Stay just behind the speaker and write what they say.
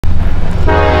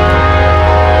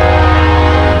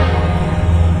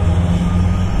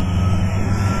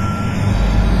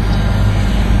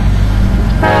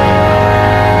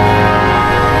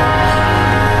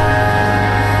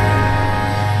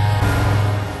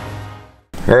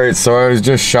Alright, so I was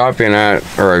just shopping at,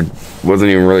 or I wasn't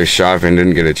even really shopping,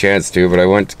 didn't get a chance to, but I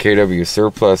went to KW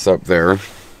Surplus up there,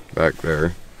 back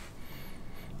there.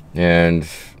 And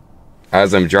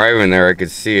as I'm driving there, I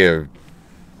could see a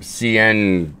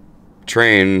CN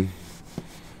train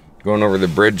going over the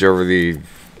bridge over the,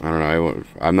 I don't know,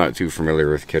 I'm not too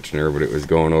familiar with Kitchener, but it was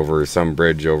going over some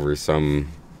bridge over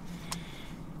some,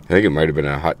 I think it might have been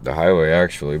the highway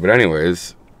actually, but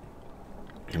anyways,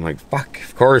 I'm like, fuck,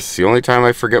 of course, the only time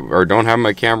I forget or don't have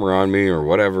my camera on me or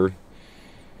whatever,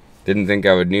 didn't think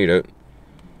I would need it,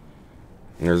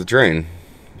 and there's a train.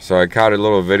 So I caught a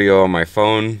little video on my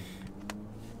phone,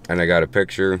 and I got a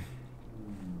picture,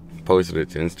 posted it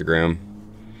to Instagram.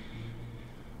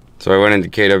 So I went into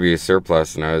KW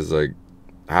Surplus, and I was like,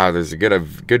 there's a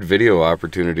good video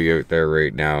opportunity out there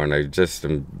right now, and I just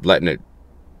am letting it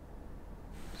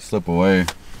slip away.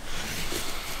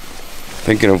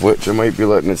 Thinking of which, I might be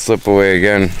letting it slip away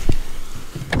again.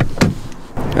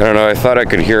 I don't know, I thought I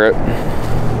could hear it.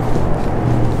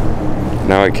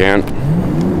 Now I can't.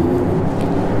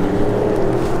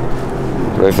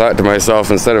 But I thought to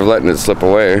myself, instead of letting it slip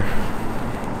away,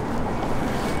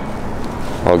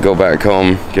 I'll go back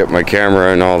home, get my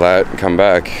camera and all that, and come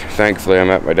back. Thankfully,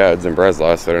 I'm at my dad's in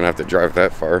Breslau, so I don't have to drive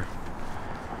that far.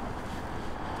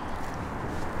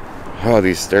 Oh,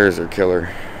 these stairs are killer.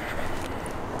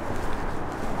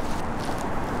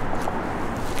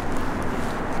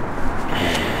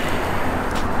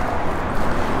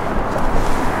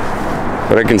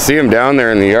 But I can see him down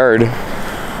there in the yard,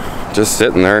 just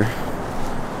sitting there.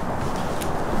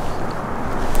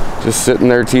 Just sitting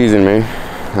there teasing me.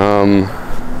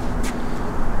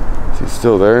 Is he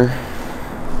still there?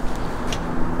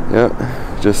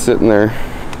 Yeah, just sitting there.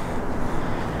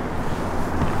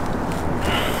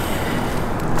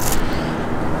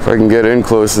 If I can get in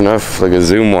close enough, like a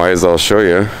zoom wise, I'll show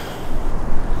you.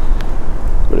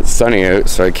 But it's sunny out,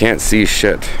 so I can't see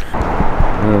shit.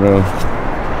 I don't know.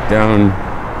 Down,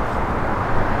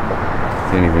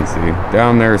 can't even see.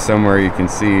 Down there somewhere you can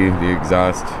see the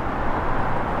exhaust.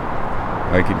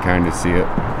 I can kind of see it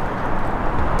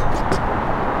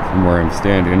from where I'm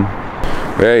standing.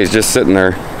 But yeah, he's just sitting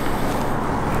there.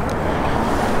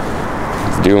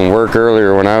 He's doing work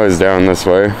earlier when I was down this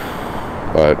way,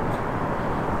 but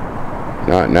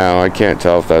not now. I can't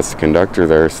tell if that's the conductor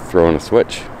there throwing a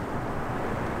switch.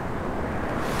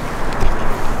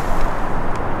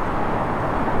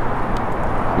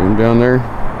 Him down there.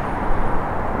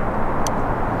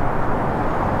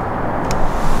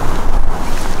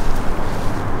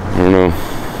 I don't know.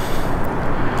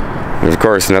 There's of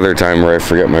course another time where I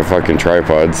forget my fucking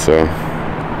tripod, so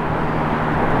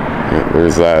yeah,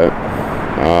 there's that.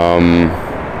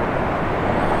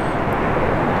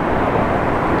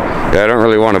 Yeah, I don't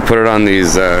really want to put it on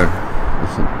these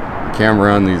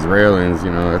camera on these railings,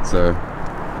 you know, it's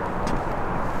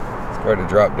quite a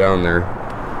drop down there.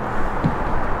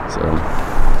 So,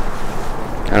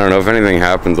 I don't know, if anything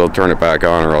happens, I'll turn it back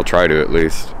on, or I'll try to at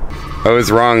least. I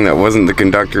was wrong, that wasn't the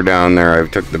conductor down there. I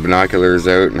took the binoculars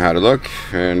out and had a look,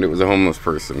 and it was a homeless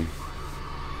person.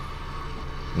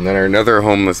 And then another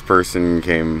homeless person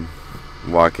came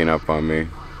walking up on me,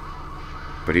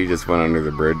 but he just went under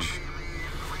the bridge.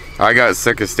 I got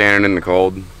sick of standing in the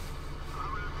cold.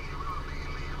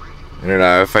 And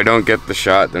if I don't get the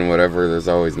shot, then whatever, there's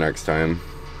always next time.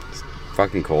 It's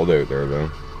fucking cold out there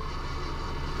though.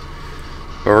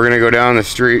 But we're gonna go down the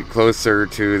street closer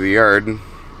to the yard,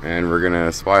 and we're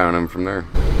gonna spy on him from there.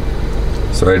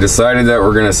 So I decided that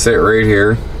we're gonna sit right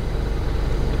here,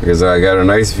 because I got a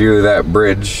nice view of that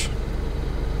bridge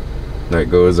that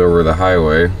goes over the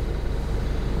highway.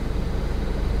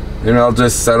 And I'll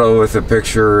just settle with a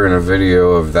picture and a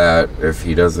video of that if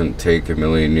he doesn't take a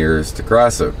million years to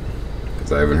cross it,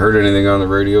 because I haven't heard anything on the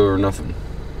radio or nothing.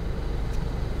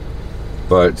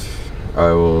 But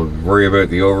I will worry about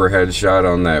the overhead shot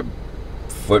on that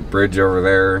footbridge over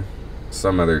there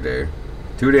some other day.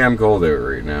 Too damn cold out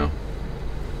right now.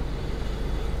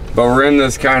 But we're in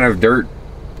this kind of dirt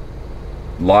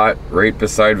lot right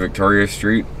beside Victoria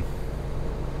Street,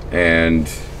 and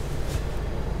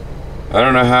I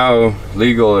don't know how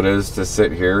legal it is to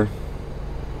sit here.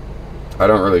 I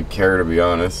don't really care, to be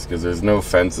honest, because there's no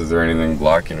fences or anything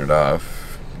blocking it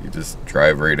off. You just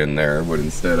drive right in there, but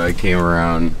instead I came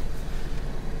around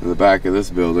to the back of this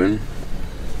building,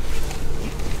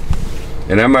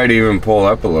 and I might even pull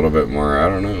up a little bit more, I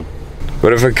don't know.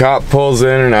 But if a cop pulls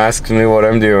in and asks me what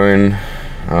I'm doing,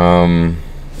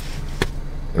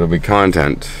 it'll be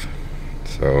content,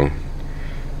 so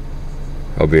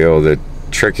I'll be able to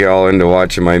trick y'all into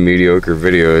watching my mediocre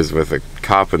videos with a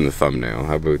cop in the thumbnail.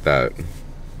 How about that?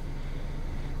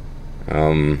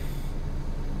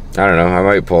 I don't know, I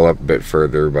might pull up a bit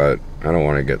further, but I don't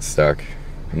want to get stuck.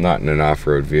 I'm not in an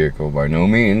off-road vehicle by no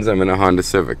means. I'm in a Honda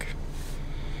Civic.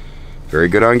 Very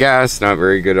good on gas, not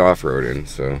very good off-roading.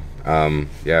 So,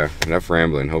 yeah, enough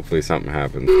rambling. Hopefully something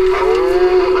happens.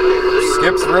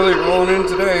 Skip's really rolling in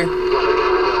today.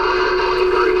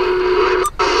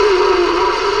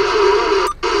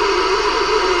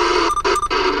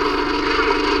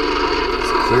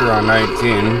 It's clear on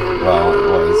 19. Well, it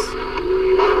was.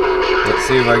 Let's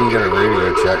see if I can get a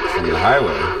radio check from the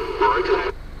highway.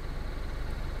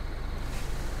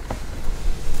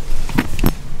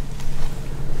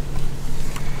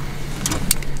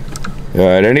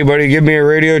 Did anybody give me a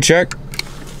radio check?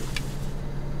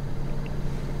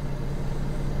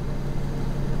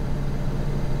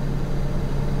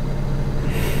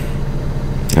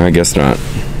 I guess not.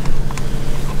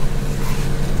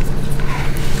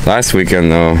 Last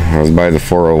weekend though, I was by the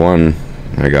 401.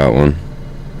 I got one.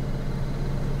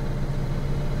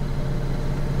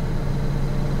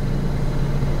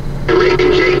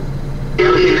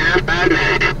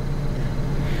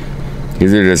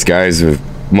 These are just guys with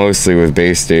mostly with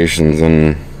base stations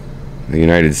in the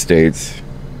United States.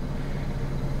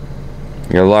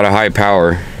 You got a lot of high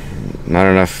power. Not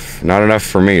enough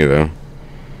for me though.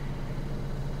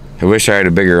 I wish I had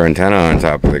a bigger antenna on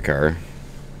top of the car.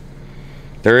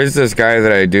 There is this guy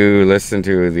that I do listen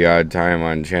to the odd time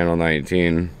on Channel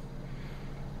 19.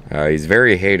 He's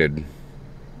very hated.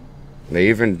 They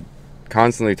even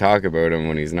constantly talk about him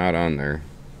when he's not on there.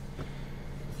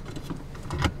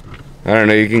 I don't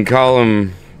know, you can call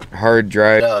him Hard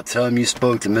Drive. Yeah, tell him you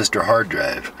spoke to Mr. Hard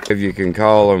Drive. If you can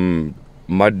call him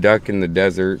Mud Duck in the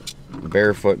Desert,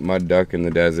 Barefoot Mud Duck in the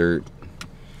Desert,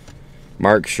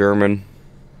 Mark Sherman,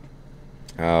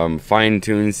 Fine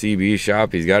Tune CB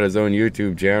Shop. He's got his own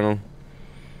YouTube channel.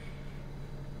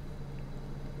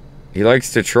 He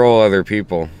likes to troll other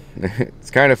people.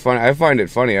 It's kind of fun. I find it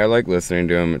funny. I like listening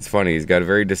to him. It's funny. He's got a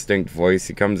very distinct voice.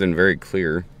 He comes in very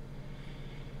clear.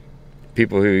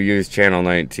 People who use Channel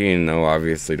 19, though,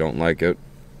 obviously don't like it,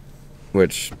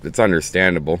 which it's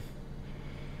understandable.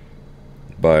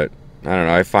 But, I don't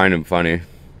know, I find him funny.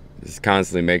 He's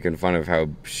constantly making fun of how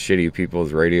shitty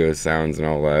people's radio sounds and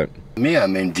all that. Me, I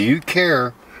mean, do you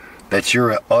care that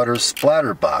you're an utter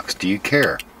splatterbox? Do you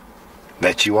care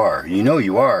that you are? You know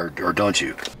you are, or don't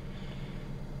you?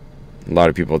 A lot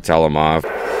of people tell him off. Hey,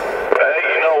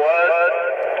 you know what?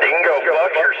 You can go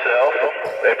fuck yourself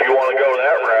if you want to go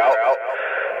that route.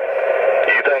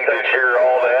 You think that you're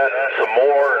all that and some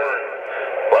more, and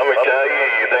let me tell you,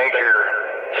 you think your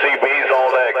CB's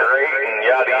all that great and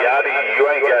yada yada, you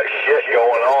ain't got shit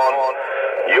going on.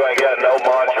 You ain't got no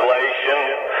modulation.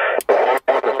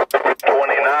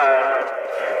 29.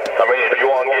 I mean, if you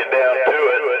want to get down to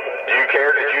it, do you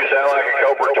care that you sound like a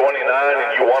Cobra 29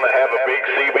 and you want to have a big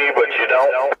CB but you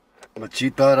don't? But you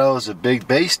thought I was a big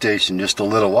base station just a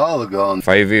little while ago. If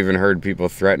I've even heard people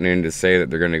threatening to say that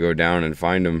they're going to go down and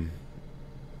find him.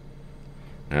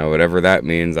 Now, whatever that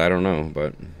means, I don't know,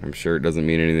 but I'm sure it doesn't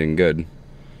mean anything good.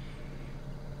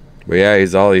 But yeah,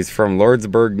 he's from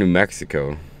Lordsburg, New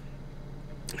Mexico.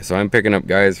 So I'm picking up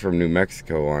guys from New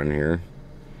Mexico on here,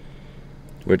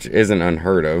 which isn't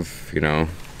unheard of, you know.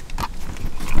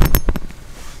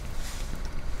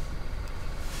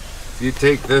 If you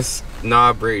take this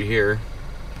knob right here,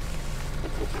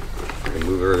 and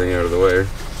move everything out of the way.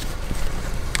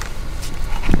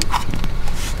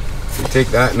 If you take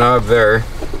that knob there,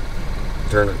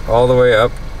 turn it all the way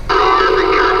up.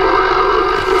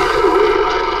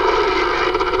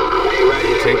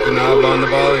 You take the knob on the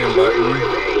volume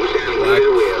button. Black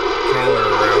collar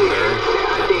around there,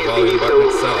 not the volume button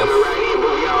itself.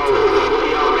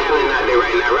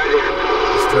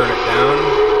 Just turn it down.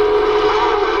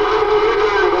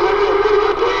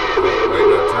 Wait,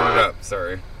 no, turn it up,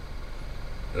 sorry.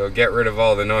 It'll get rid of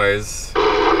all the noise. The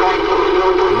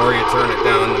more you turn it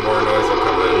down, the more noise will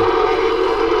come in.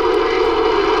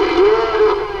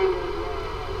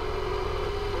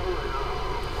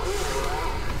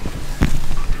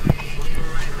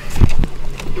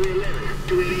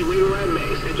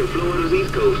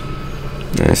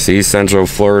 I see Central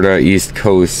Florida, East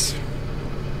Coast.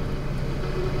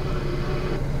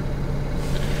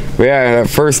 But yeah, that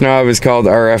first knob is called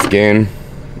RF gain.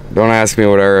 Don't ask me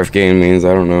what RF gain means,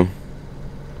 I don't know.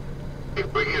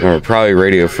 Or probably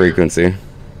radio frequency.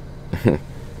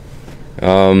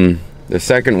 The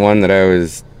second one that I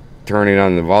was turning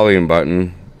on the volume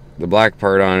button, the black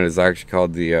part on it is actually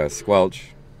called the squelch.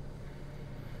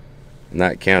 And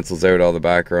that cancels out all the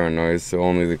background noise, so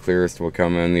only the clearest will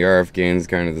come in. The RF gain is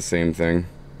kind of the same thing.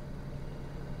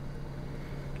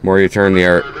 The more you turn the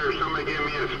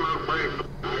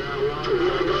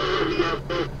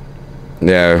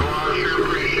Yeah.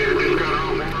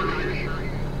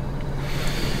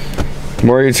 The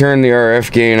more you turn the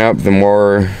RF gain up, the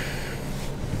more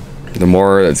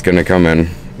that's gonna come in.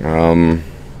 I'm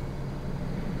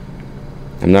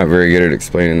not very good at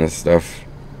explaining this stuff,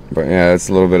 but yeah, it's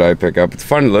a little bit I pick up. It's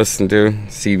fun to listen to.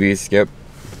 CB skip.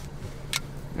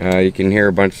 You can hear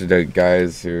a bunch of the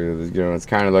guys who, you know, it's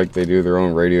kind of like they do their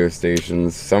own radio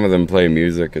stations. Some of them play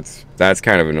music. That's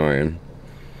kind of annoying.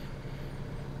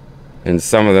 And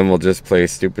some of them will just play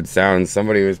stupid sounds.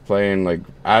 Somebody was playing, like,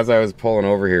 as I was pulling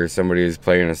over here, somebody was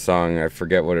playing a song. I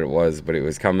forget what it was, but it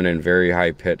was coming in very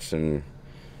high pitched and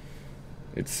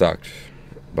it sucked.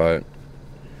 But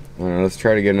I don't know, let's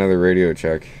try to get another radio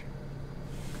check.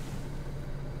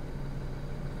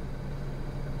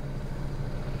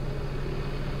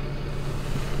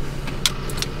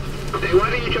 Hey, why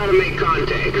don't you try to make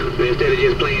contact instead of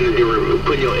just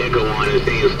putting your echo on and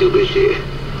saying stupid shit?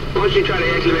 Why don't you try to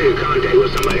actually make a contact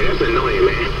with somebody? That's annoying,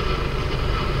 man.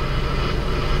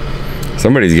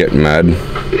 Somebody's getting mad.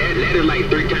 That is like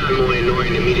 3 times more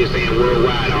annoying than me just saying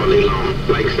worldwide all day long.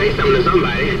 Like, say something to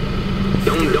somebody.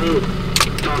 Don't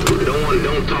talk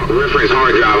reference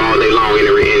hard drive all day long in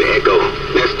the echo.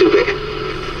 That's stupid.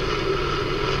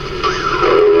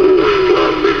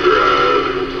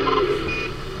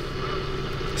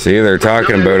 See, they're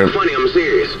talking about it. Funny, I'm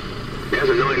serious. That's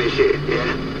annoying as shit.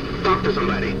 Yeah. Talk to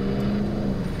somebody.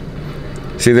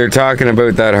 See, they're talking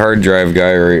about that hard drive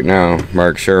guy right now,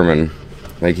 Mark Sherman.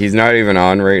 Like, he's not even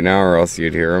on right now, or else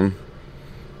you'd hear him.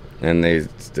 And they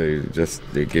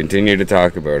continue to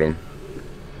talk about him.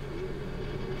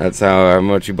 That's how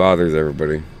much he bothers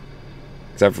everybody,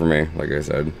 except for me. Like I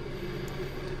said,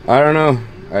 I don't know.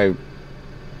 I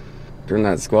turn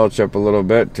that squelch up a little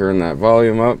bit, turn that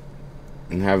volume up,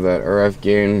 and have that RF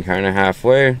gain kind of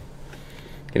halfway.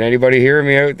 Can anybody hear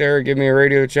me out there? Give me a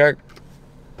radio check.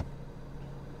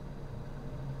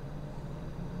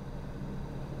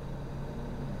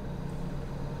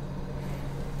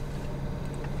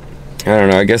 I don't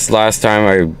know, I guess last time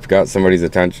I got somebody's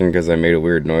attention because I made a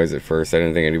weird noise at first. I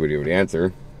didn't think anybody would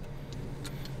answer.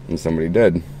 And somebody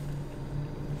did.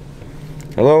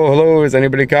 Hello, hello, is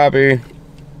anybody copy?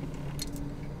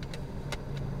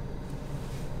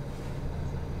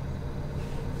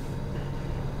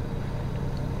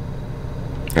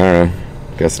 I don't know.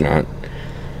 Guess not.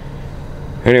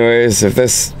 Anyways, if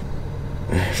this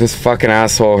fucking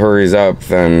asshole hurries up,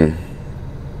 then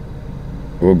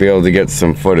we'll be able to get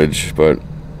some footage, but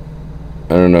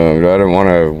I don't know. I don't want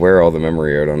to wear all the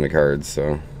memory out on the cards,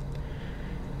 so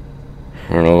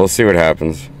I don't know. We'll see what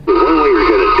happens. One way you're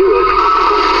gonna do it is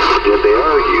if they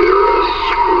argue or a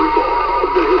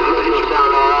screwball. Does it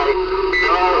sound alright?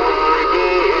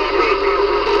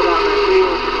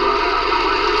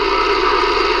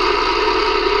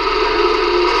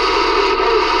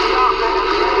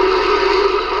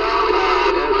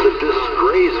 That's a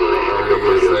disgrace when they have There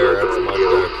he is there. That's my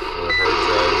deck for hard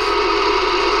drives.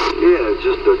 Yeah,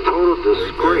 just a total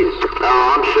disgrace. Oh,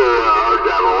 I'm sure our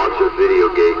dad will watch the video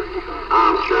gate.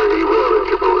 I'm sure he will.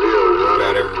 The 000.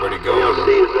 Got everybody going. You'll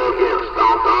see himself getting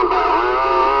stomped on by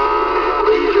all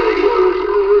these radios.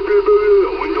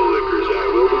 Window lickers, I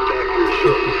will be back here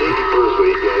shit. Take it first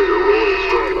way, guys are rolling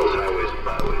strong those highways and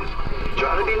byways.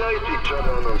 Try to be nice to each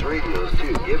other on those radios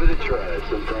too. Give it a try.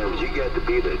 Sometimes you got to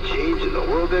be the change in the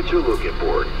world that you're looking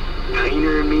for.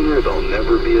 Kinder and meaner, they'll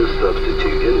never be a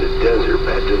substitute. In the desert,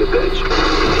 back to the bench.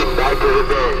 Back to the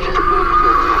bench.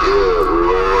 Good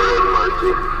Lord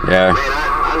mercy. Yeah. Man,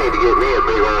 I need to get me a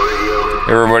big old radio.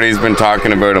 Everybody's been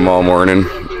talking about him all morning.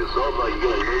 It's all about you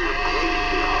gotta know your place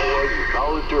and how well you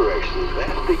follow directions.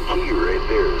 That's the key right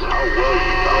there, is how well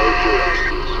you follow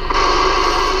directions.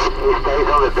 He stays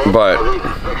on the bench. But,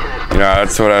 you know,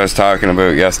 that's what I was talking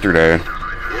about yesterday.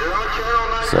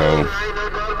 So,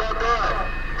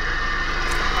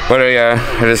 but yeah,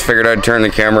 I just figured I'd turn the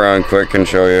camera on quick and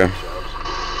show you.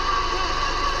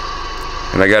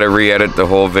 And I gotta re-edit the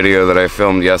whole video that I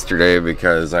filmed yesterday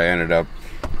because I edited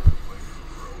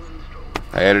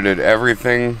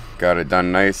everything, got it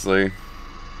done nicely.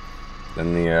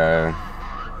 Then the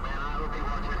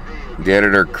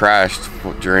editor crashed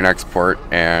during export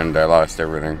and I lost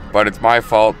everything. But it's my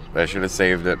fault. I should have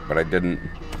saved it, but I didn't.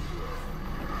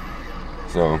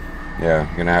 So, yeah,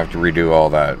 I'm gonna have to redo all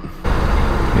that.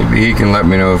 Maybe he can let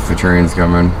me know if the train's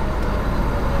coming.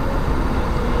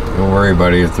 Don't worry,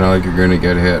 buddy. It's not like you're gonna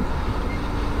get hit.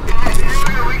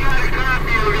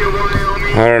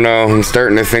 I don't know. I'm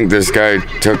starting to think this guy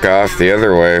took off the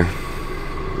other way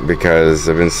because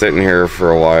I've been sitting here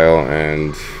for a while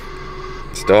and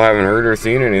still haven't heard or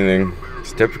seen anything.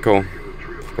 It's typical.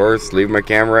 Of course, leave my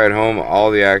camera at home.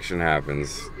 All the action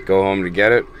happens. Go go home to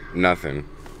get it, nothing.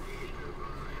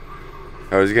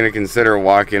 I was gonna consider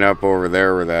walking up over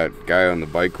there where that guy on the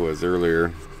bike was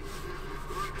earlier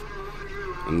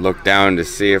and look down to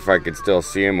see if I could still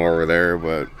see him over there,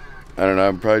 but I don't know,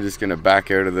 I'm probably just gonna back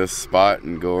out of this spot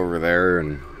and go over there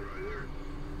and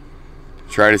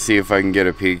try to see if I can get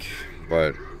a peek,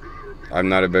 but I'm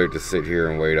not about to sit here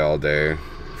and wait all day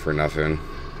for nothing.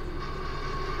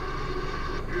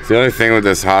 The only thing with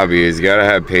this hobby is you gotta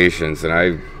have patience, and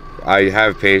I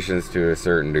have patience to a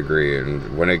certain degree,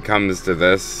 and when it comes to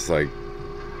this, like,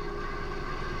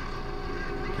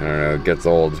 I don't know, it gets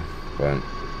old, but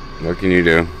what can you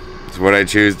do? It's what I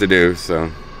choose to do,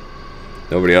 so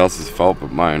nobody else's fault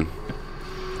but mine.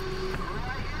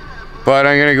 But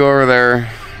I'm gonna go over there,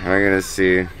 and I'm gonna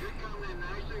see,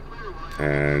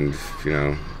 and, you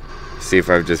know, see if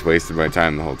I've just wasted my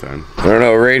time the whole time. I don't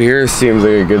know, right here seems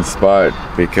like a good spot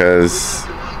because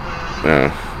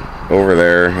over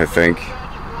there, I think,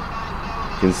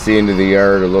 you can see into the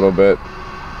yard a little bit.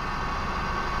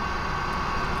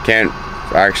 Can't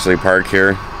actually park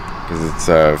here because it's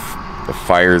a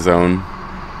fire zone,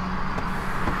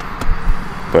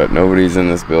 but nobody's in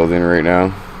this building right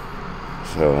now,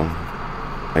 so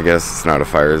I guess it's not a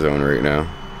fire zone right now.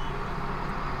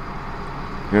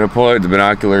 I'm gonna pull out the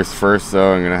binoculars first,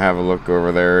 though. I'm gonna have a look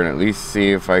over there and at least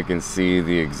see if I can see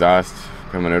the exhaust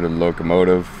coming out of the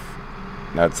locomotive.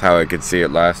 That's how I could see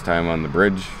it last time on the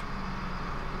bridge.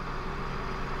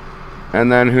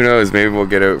 And then who knows, maybe we'll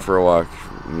get out for a walk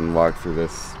and walk through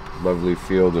this lovely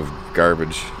field of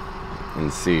garbage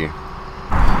and see.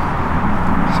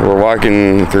 So we're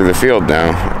walking through the field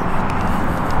now.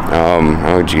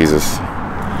 Oh Jesus.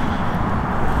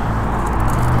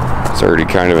 It's already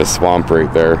kind of a swamp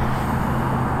right there.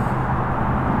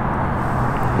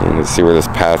 And let's see where this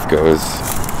path goes.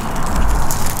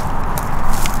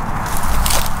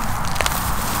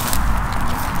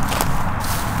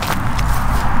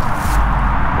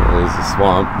 There's the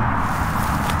swamp.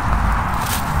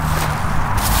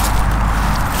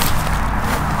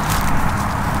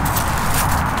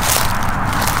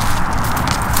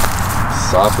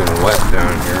 Soft and wet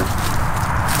down here.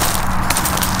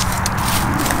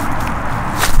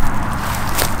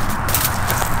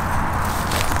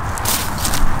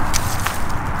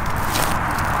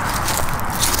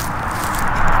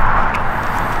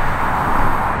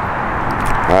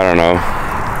 I don't know.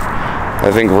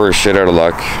 I think we're shit out of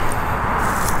luck.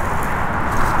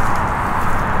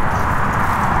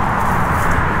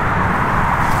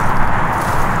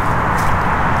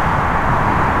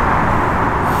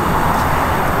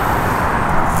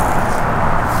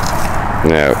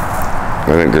 Yeah,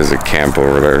 I think there's a camp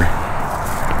over there.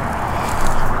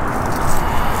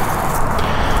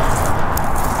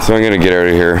 So I'm gonna get out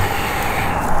of here.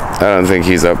 I don't think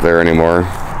he's up there anymore.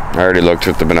 I already looked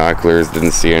with the binoculars,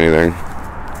 didn't see anything.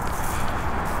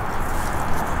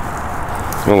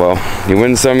 Oh well, you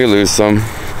win some, you lose some.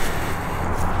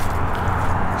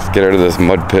 Let's get out of this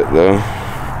mud pit though.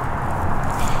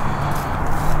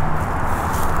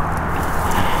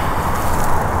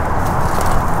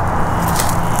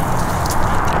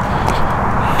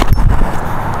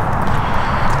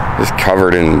 Just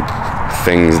covered in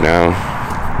things now.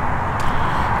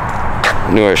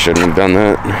 I knew I shouldn't have done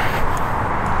that.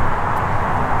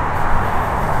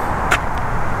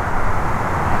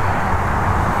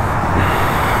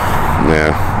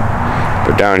 Yeah,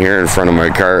 but down here in front of my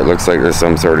car, it looks like there's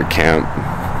some sort of camp.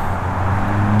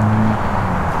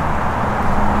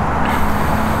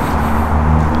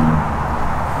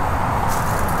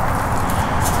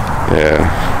 Yeah.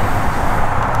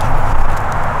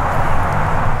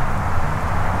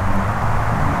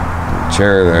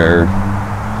 Chair there,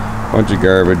 bunch of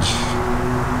garbage,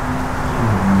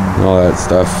 all that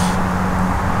stuff.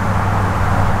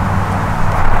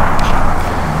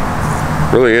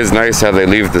 Really is nice how they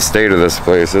leave the state of this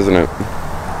place, isn't it?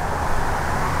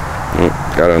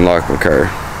 Oh, gotta unlock my car.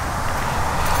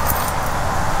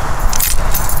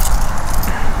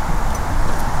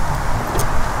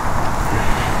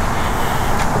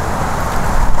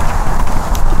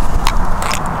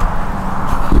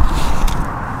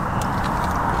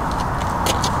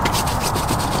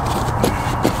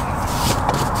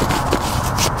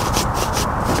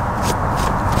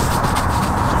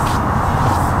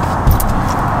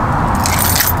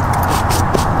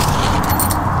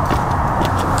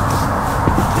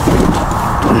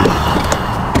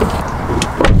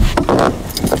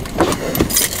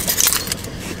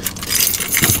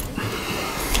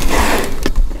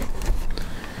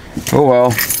 Oh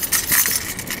well.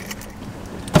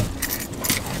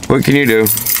 What can you do?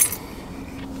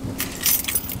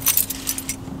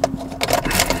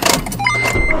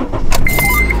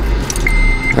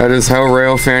 That is how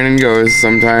rail fanning goes.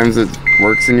 Sometimes it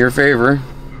works in your favor.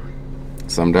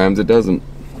 Sometimes it doesn't.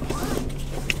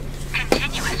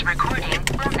 Continuous recording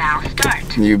will now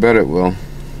start. You bet it will.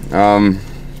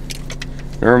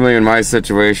 Normally in my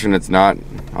situation, it's not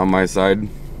on my side.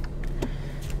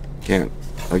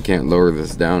 I can't lower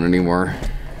this down anymore.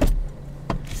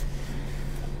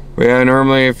 But yeah,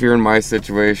 normally if you're in my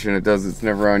situation, it's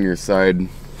never on your side.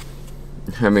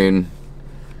 I mean,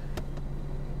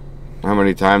 how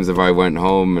many times have I went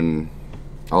home and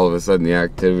all of a sudden the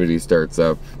activity starts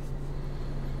up?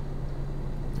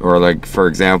 Or like, for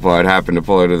example, I'd happen to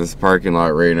pull out of this parking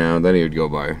lot right now, and then he would go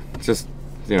by. It's just,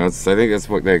 you know, I think that's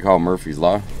what they call Murphy's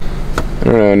Law. I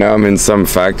don't know, now I'm in some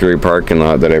factory parking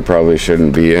lot that I probably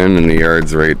shouldn't be in, and the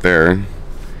yard's right there.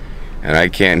 And I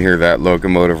can't hear that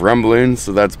locomotive rumbling,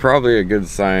 so that's probably a good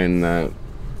sign that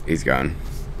he's gone.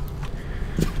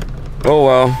 Oh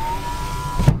well.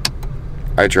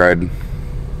 I tried.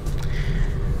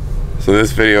 So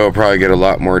this video will probably get a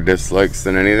lot more dislikes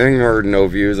than anything, or no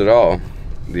views at all.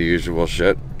 The usual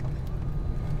shit.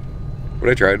 But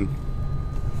I tried.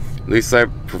 At least I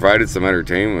provided some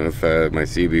entertainment with my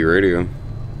CB radio.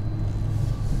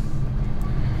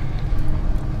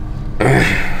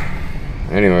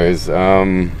 Anyways,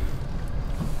 I'm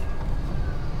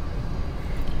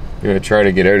gonna try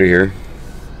to get out of here.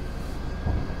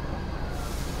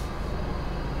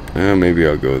 Maybe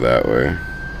I'll go that way.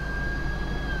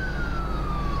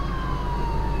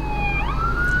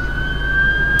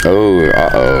 Oh,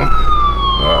 uh-oh.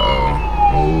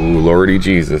 Uh-oh. Oh, Lordy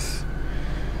Jesus.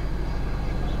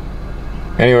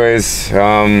 Anyways,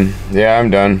 yeah, I'm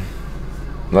done.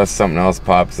 Unless something else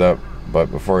pops up.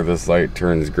 But before this light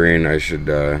turns green, I should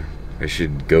go.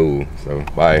 So,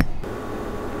 bye.